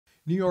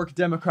New York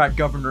Democrat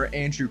Governor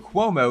Andrew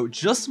Cuomo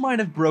just might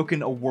have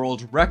broken a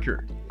world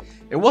record.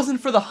 It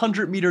wasn't for the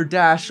 100-meter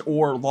dash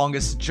or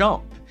longest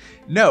jump.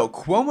 No,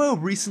 Cuomo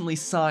recently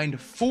signed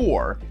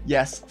four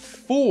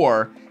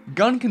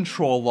gun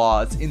control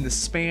laws in the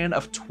span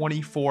of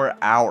 24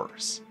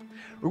 hours.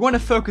 We're going to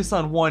focus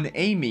on one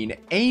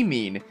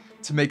aiming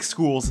to make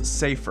schools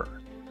safer.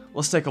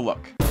 Let's take a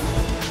look.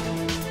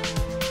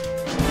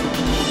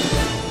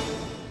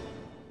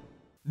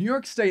 New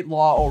York state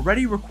law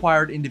already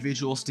required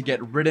individuals to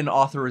get written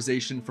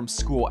authorization from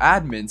school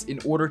admins in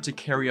order to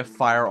carry a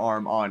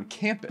firearm on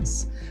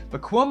campus.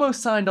 But Cuomo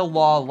signed a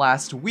law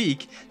last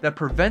week that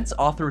prevents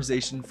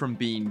authorization from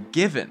being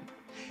given.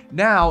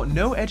 Now,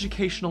 no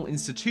educational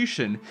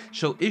institution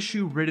shall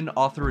issue written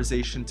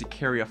authorization to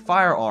carry a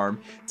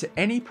firearm to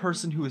any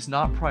person who is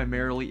not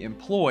primarily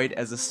employed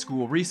as a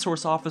school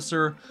resource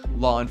officer,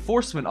 law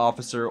enforcement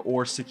officer,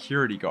 or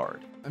security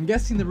guard. I'm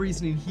guessing the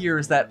reasoning here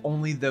is that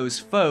only those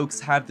folks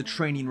have the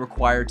training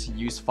required to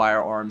use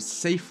firearms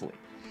safely.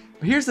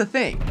 But here's the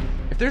thing,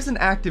 if there's an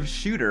active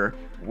shooter,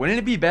 wouldn't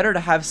it be better to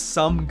have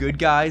some good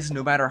guys,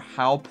 no matter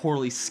how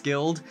poorly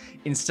skilled,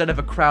 instead of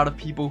a crowd of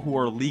people who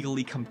are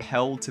legally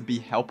compelled to be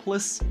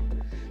helpless?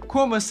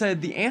 Cuomo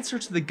said the answer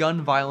to the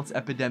gun violence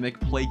epidemic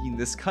plaguing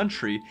this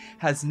country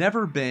has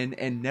never been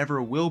and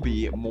never will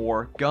be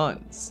more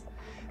guns.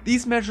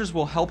 These measures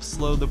will help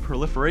slow the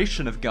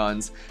proliferation of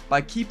guns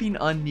by keeping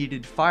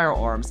unneeded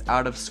firearms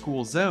out of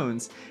school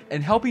zones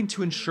and helping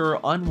to ensure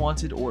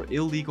unwanted or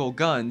illegal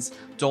guns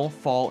don't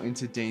fall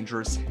into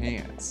dangerous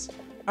hands.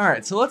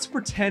 Alright, so let's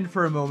pretend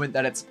for a moment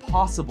that it's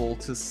possible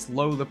to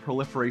slow the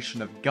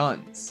proliferation of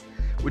guns,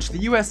 which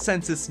the US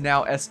Census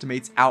now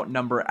estimates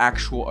outnumber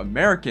actual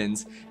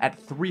Americans at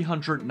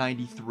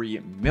 393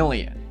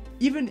 million.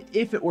 Even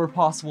if it were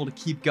possible to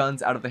keep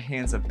guns out of the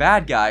hands of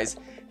bad guys,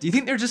 do you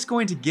think they're just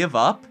going to give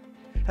up?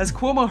 Has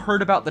Cuomo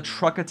heard about the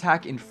truck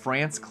attack in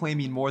France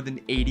claiming more than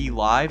 80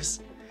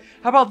 lives?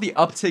 How about the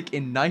uptick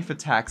in knife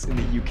attacks in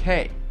the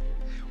UK?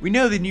 We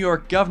know the New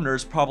York governor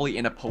is probably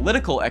in a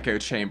political echo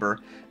chamber,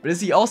 but is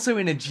he also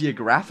in a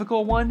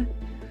geographical one?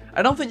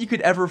 I don't think you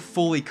could ever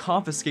fully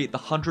confiscate the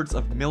hundreds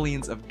of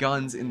millions of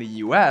guns in the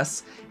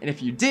US, and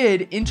if you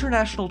did,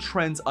 international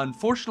trends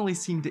unfortunately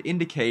seem to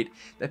indicate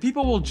that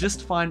people will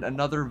just find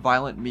another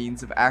violent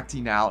means of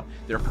acting out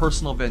their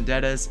personal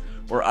vendettas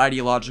or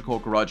ideological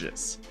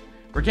grudges.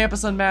 For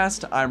Campus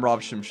Unmasked, I'm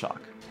Shimshock.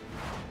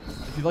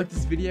 If you like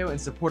this video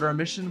and support our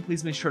mission,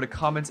 please make sure to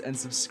comment and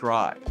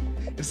subscribe.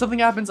 If something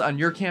happens on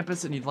your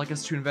campus and you'd like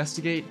us to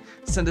investigate,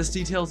 send us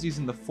details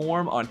using the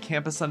form on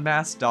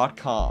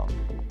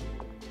campusunmasked.com.